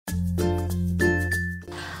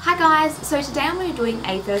guys, so today I'm going to be doing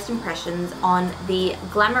a first impressions on the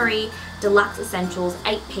Glamierre DELUXE Essentials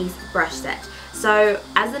 8-piece brush set. So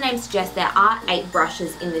as the name suggests, there are 8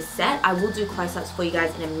 brushes in this set. I will do close-ups for you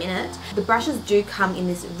guys in a minute. The brushes do come in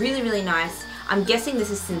this really nice, I'm guessing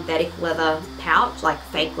this is synthetic leather pouch, like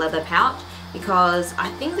fake leather pouch, because I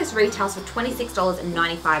think this retails for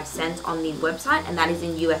 $26.95 on the website, and that is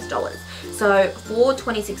in US dollars. So for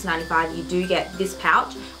 $26.95 you do get this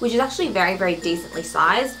pouch, which is actually very decently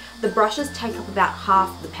sized. The brushes take up about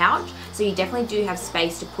half the pouch, so you definitely do have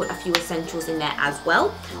space to put a few essentials in there as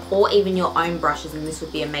well, or even your own brushes, and this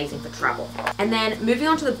would be amazing for travel. And then moving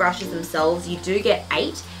on to the brushes themselves, you do get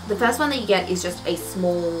 8. The first one that you get is just a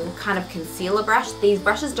small kind of concealer brush. These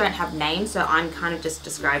brushes don't have names, so I'm kind of just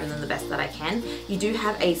describing them the best that I can. You do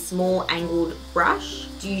have a small angled brush.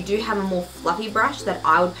 You do have a more fluffy brush that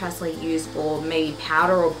I would personally use for maybe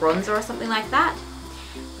powder or bronzer or something like that.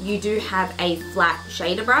 You do have a flat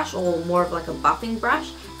shader brush, or more of like a buffing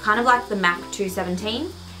brush, kind of like the MAC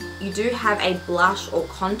 217. You do have a blush or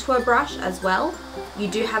contour brush as well. You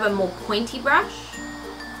do have a more pointy brush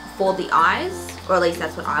for the eyes, or at least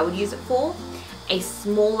that's what I would use it for. A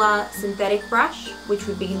smaller synthetic brush, which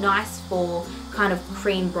would be nice for kind of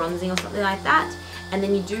cream bronzing or something like that. And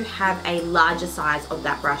then you do have a larger size of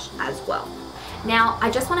that brush as well. Now, I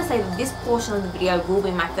just want to say that this portion of the video will be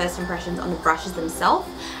my first impressions on the brushes themselves,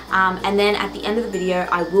 and then at the end of the video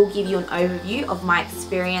I will give you an overview of my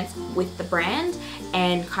experience with the brand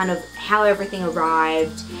and kind of how everything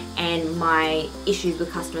arrived and my issues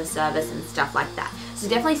with customer service and stuff like that. So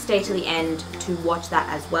definitely stay to the end to watch that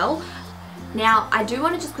as well. Now, I do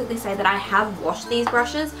want to just quickly say that I have washed these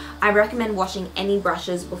brushes. I recommend washing any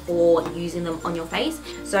brushes before using them on your face.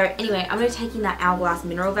 So anyway, I'm going to be taking that Hourglass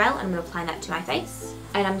Mineral Veil and I'm going to apply that to my face.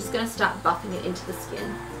 And I'm just going to start buffing it into the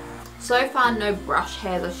skin. So far, no brush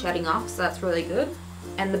hairs are shedding off, so that's really good.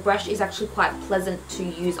 And the brush is actually quite pleasant to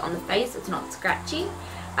use on the face. It's not scratchy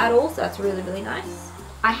at all, so that's really nice.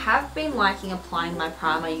 I have been liking applying my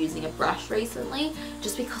primer using a brush recently,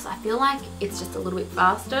 just because I feel like it's just a little bit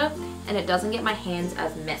faster and it doesn't get my hands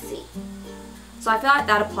as messy. So I feel like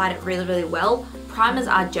that applied it really well. Primers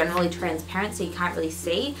are generally transparent, so you can't really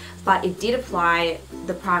see, but it did apply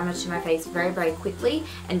the primer to my face very quickly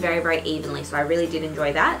and very evenly, so I really did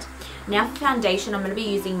enjoy that. Now for foundation, I'm going to be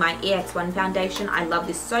using my EX1 foundation. I love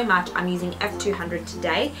this so much. I'm using F200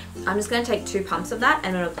 today. I'm just going to take 2 pumps of that and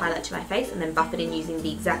I'm going to apply that to my face and then buff it in using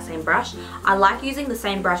the exact same brush. I like using the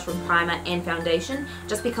same brush for primer and foundation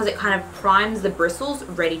just because it kind of primes the bristles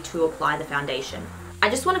ready to apply the foundation. I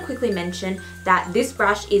just want to quickly mention that this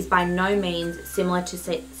brush is by no means similar to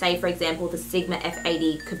say for example the Sigma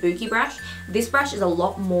F80 Kabuki brush. This brush is a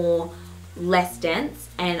lot more less dense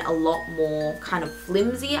and a lot more kind of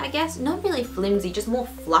flimsy, I guess. Not really flimsy, just more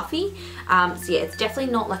fluffy. So yeah, it's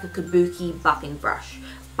definitely not like a Kabuki buffing brush,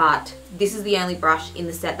 but this is the only brush in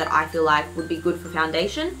the set that I feel like would be good for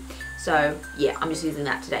foundation. So yeah, I'm just using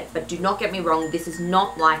that today. But do not get me wrong, this is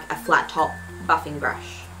not like a flat top buffing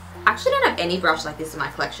brush. I actually don't have any brush like this in my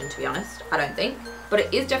collection, to be honest, I don't think, but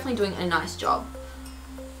it is definitely doing a nice job.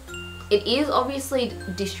 It is obviously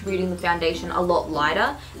distributing the foundation a lot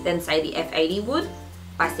lighter than say the F80 would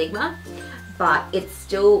by Sigma, but it's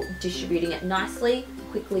still distributing it nicely,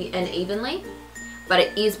 quickly and evenly, but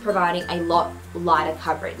it is providing a lot lighter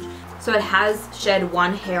coverage. So it has shed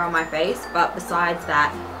one hair on my face, but besides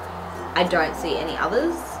that, I don't see any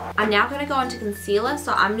others. I'm now going to go on to concealer,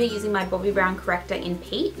 so I'm going to be using my Bobbi Brown corrector in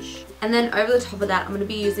Peach. And then over the top of that, I'm going to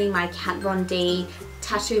be using my Kat Von D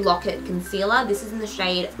Tattoo Locket Concealer. This is in the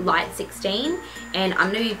shade Light 16, and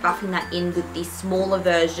I'm going to be buffing that in with the smaller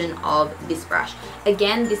version of this brush.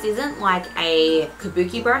 Again, this isn't like a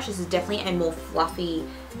Kabuki brush, this is definitely a more fluffy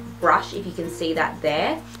brush, if you can see that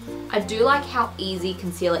there. I do like how easy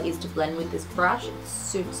concealer is to blend with this brush. It's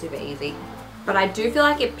super easy. But I do feel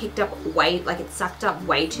like it picked up it sucked up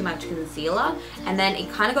way too much concealer, and then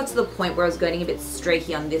it kind of got to the point where I was getting a bit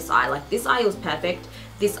streaky on this eye. Like this eye was perfect.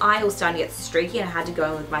 This eye was starting to get streaky and I had to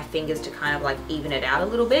go in with my fingers to kind of like even it out a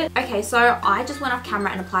little bit. Okay, so I just went off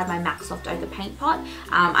camera and applied my MAC Soft Ochre Paint Pot.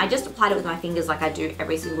 I just applied it with my fingers like I do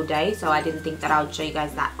every single day, so I didn't think that I would show you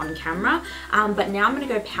guys that on camera. But now I'm going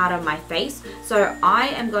to go powder my face. So I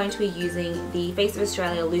am going to be using the Face of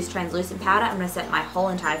Australia Loose Translucent Powder. I'm going to set my whole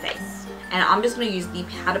entire face. And I'm just going to use the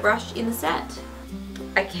powder brush in the set.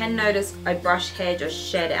 I can notice a brush hair just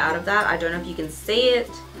shed out of that. I don't know if you can see it,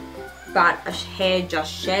 but a hair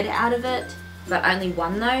just shed out of it, but only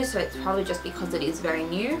one though, so it's probably just because it is very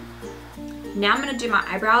new. Now I'm going to do my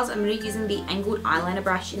eyebrows. I'm going to be using the angled eyeliner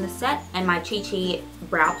brush in the set and my Chi Chi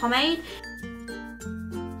brow pomade.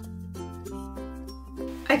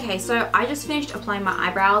 Okay, so I just finished applying my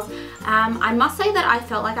eyebrows. I must say that I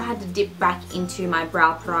felt like I had to dip back into my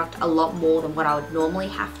brow product a lot more than what I would normally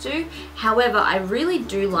have to. However, I really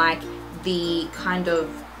do like the kind of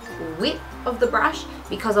width of the brush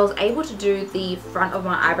because I was able to do the front of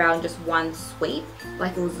my eyebrow in just one sweep.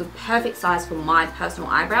 Like, it was the perfect size for my personal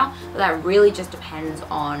eyebrow, but that really just depends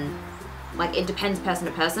on, like, it depends person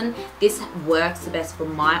to person. This works the best for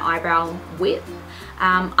my eyebrow width.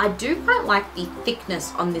 I do quite like the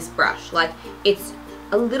thickness on this brush. Like, it's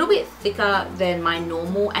a little bit thicker than my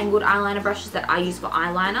normal angled eyeliner brushes that I use for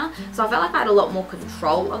eyeliner. So I felt like I had a lot more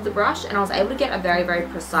control of the brush and I was able to get a very, very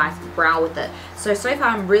precise brow with it. So far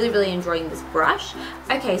I'm really, really enjoying this brush.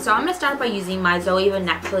 Okay, so I'm going to start by using my Zoeva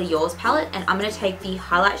Naturally Yours palette, and I'm going to take the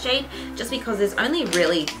highlight shade just because there's only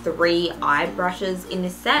really 3 eye brushes in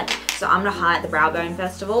this set. So I'm going to highlight the brow bone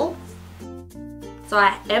first of all. So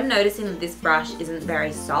I am noticing that this brush isn't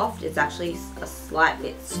very soft. It's actually a slight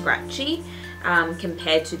bit scratchy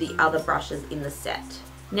compared to the other brushes in the set.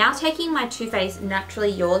 Now, taking my Too Faced Naturally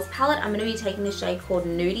Yours palette, I'm going to be taking the shade called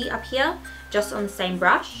Nudie up here, just on the same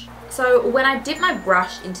brush. So when I dip my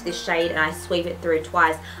brush into this shade and I sweep it through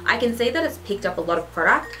twice, I can see that it's picked up a lot of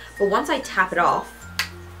product, but once I tap it off,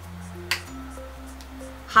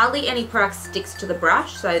 hardly any product sticks to the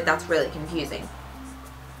brush, so that's really confusing.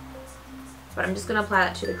 But I'm just going to apply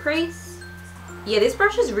that to the crease. Yeah, this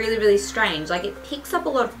brush is really, really strange. Like, it picks up a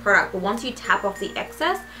lot of product, but once you tap off the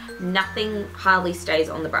excess, nothing hardly stays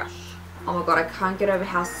on the brush. Oh my god, I can't get over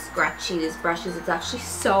how scratchy this brush is. It's actually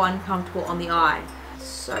so uncomfortable on the eye.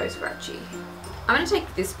 So scratchy. I'm going to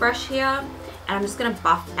take this brush here, and I'm just going to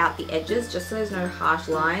buff out the edges just so there's no harsh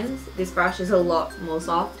lines. This brush is a lot more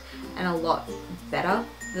soft and a lot better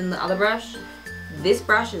than the other brush. This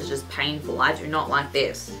brush is just painful. I do not like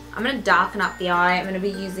this. I'm going to darken up the eye. I'm going to be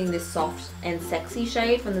using this soft and sexy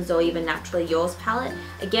shade from the Zoeva Naturally Yours palette.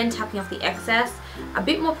 Again, tapping off the excess. A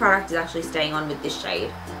bit more product is actually staying on with this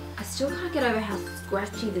shade. I still can't get over how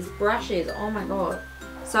scratchy this brush is. Oh my god.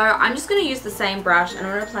 So I'm just going to use the same brush and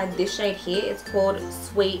I'm going to apply this shade here. It's called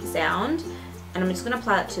Sweet Sound. And I'm just going to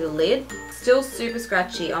apply that to the lid. Still super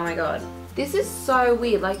scratchy. Oh my god. This is so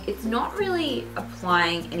weird, like, it's not really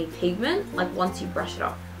applying any pigment, like, once you brush it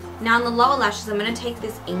off. Now on the lower lashes, I'm going to take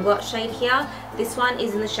this Inglot shade here. This one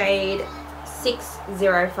is in the shade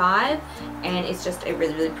 605, and it's just a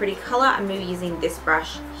really, really pretty color. I'm going to be using this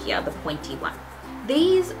brush here, the pointy one.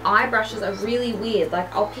 These eye brushes are really weird.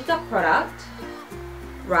 Like, I'll pick up product,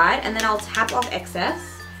 right, and then I'll tap off excess,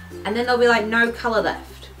 and then there'll be, like, no color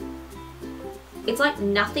left. It's like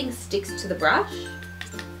nothing sticks to the brush.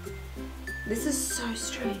 This is so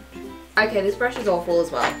strange. Okay, this brush is awful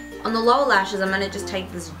as well. On the lower lashes, I'm going to just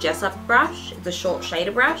take this Jessup brush. It's a short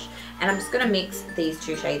shader brush. And I'm just going to mix these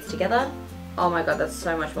 2 shades together. Oh my god, that's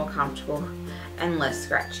so much more comfortable and less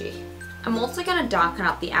scratchy. I'm also going to darken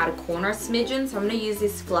up the outer corner a smidgen. So I'm going to use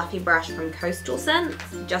this fluffy brush from Coastal Scents.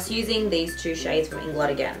 Just using these 2 shades from Inglot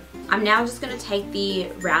again. I'm now just going to take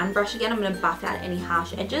the round brush again. I'm going to buff out any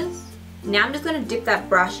harsh edges. Now I'm just going to dip that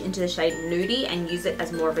brush into the shade Nudie and use it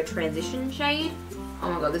as more of a transition shade.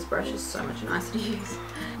 Oh my god, this brush is so much nicer to use.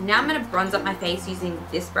 Now I'm going to bronze up my face using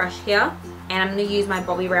this brush here. And I'm going to use my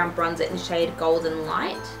Bobbi Brown bronzer in the shade Golden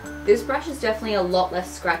Light. This brush is definitely a lot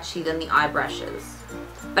less scratchy than the eye brushes.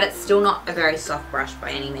 But it's still not a very soft brush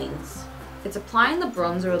by any means. It's applying the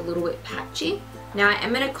bronzer a little bit patchy. Now I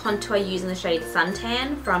am going to contour using the shade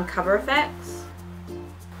Suntan from Cover FX.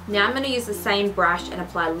 Now I'm going to use the same brush and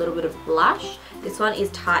apply a little bit of blush. This one is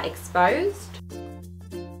Tarte Exposed.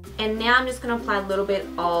 And now I'm just going to apply a little bit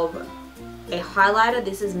of a highlighter.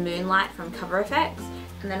 This is Moonlight from Cover FX.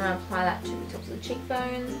 And then I'm going to apply that to the tops of the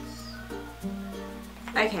cheekbones.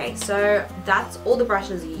 Okay, so that's all the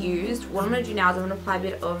brushes used. What I'm going to do now is I'm going to apply a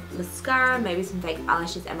bit of mascara, maybe some fake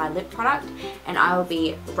eyelashes and my lip product. And I will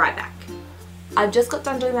be right back. I've just got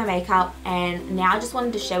done doing my makeup and now I just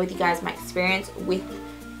wanted to share with you guys my experience with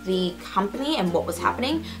the company and what was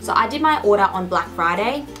happening. So I did my order on Black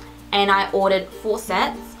Friday and I ordered 4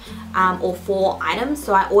 sets or 4 items.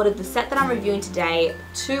 So I ordered the set that I'm reviewing today,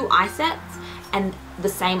 2 eye sets, and the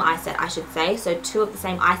same eye set I should say. So 2 of the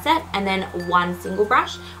same eye set and then 1 single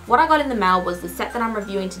brush. What I got in the mail was the set that I'm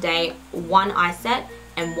reviewing today, 1 eye set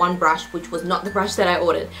and 1 brush, which was not the brush that I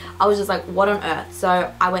ordered. I was just like, what on earth?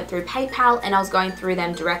 So I went through PayPal and I was going through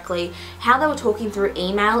them directly. How they were talking through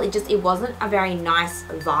email, it wasn't a very nice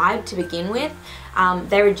vibe to begin with.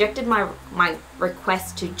 They rejected my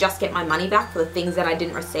request to just get my money back for the things that I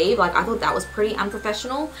didn't receive. Like, I thought that was pretty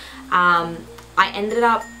unprofessional. I ended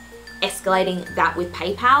up escalating that with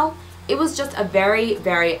PayPal. it was just a very,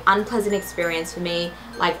 very unpleasant experience for me.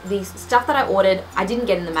 Like, the stuff that I ordered, I didn't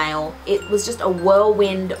get in the mail. It was just a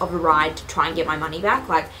whirlwind of a ride to try and get my money back.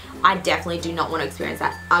 Like, I definitely do not want to experience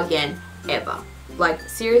that again, ever. Like,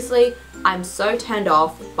 seriously, I'm so turned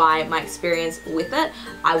off by my experience with it.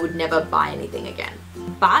 I would never buy anything again.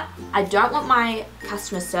 But I don't want my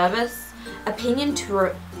customer service opinion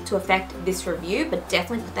to affect this review, but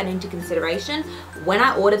definitely put that into consideration. When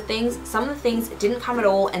I ordered things, some of the things didn't come at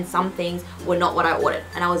all and some things were not what I ordered,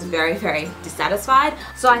 and I was very, very dissatisfied.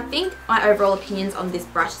 So I think my overall opinions on this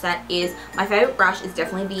brush set is my favorite brush is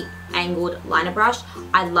definitely the angled liner brush.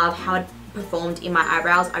 I love how it performed in my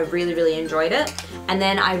eyebrows. I really, really enjoyed it. And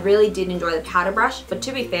then I really did enjoy the powder brush, but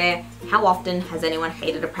to be fair, how often has anyone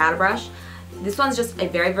hated a powder brush? This one's just a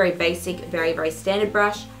very, very basic, very, very standard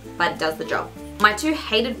brush, but it does the job. My two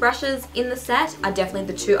hated brushes in the set are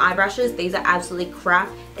definitely the two eye brushes. These are absolutely crap.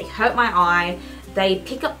 They hurt my eye. They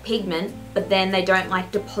pick up pigment, but then they don't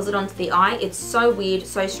like deposit onto the eye. It's so weird,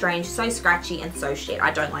 so strange, so scratchy, and so shit.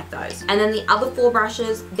 I don't like those. And then the other four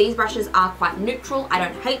brushes, these brushes are quite neutral. I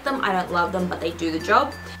don't hate them, I don't love them, but they do the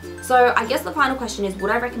job. So I guess the final question is,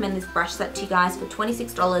 would I recommend this brush set to you guys for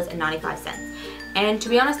 $26.95? And to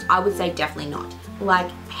be honest, I would say definitely not.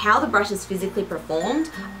 Like, how the brushes physically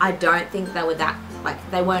performed, I don't think they were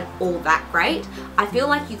they weren't all that great. I feel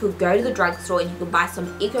like you could go to the drugstore and you could buy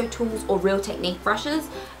some Eco Tools or Real Technique brushes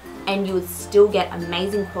and you would still get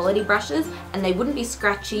amazing quality brushes and they wouldn't be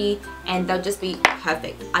scratchy and they'll just be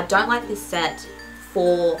perfect. I don't like this set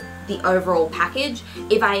for the overall package.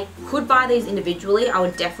 If I could buy these individually, I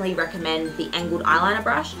would definitely recommend the angled eyeliner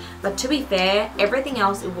brush, but to be fair, everything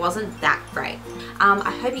else, it wasn't that great.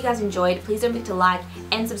 I hope you guys enjoyed. Please don't forget to like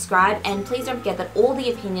and subscribe, and please don't forget that all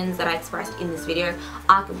the opinions that I expressed in this video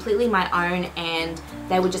are completely my own and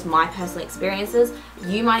they were just my personal experiences.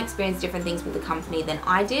 You might experience different things with the company than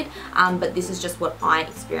I did, but this is just what I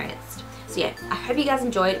experienced. So yeah, I hope you guys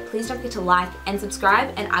enjoyed. Please don't forget to like and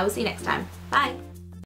subscribe, and I will see you next time. Bye!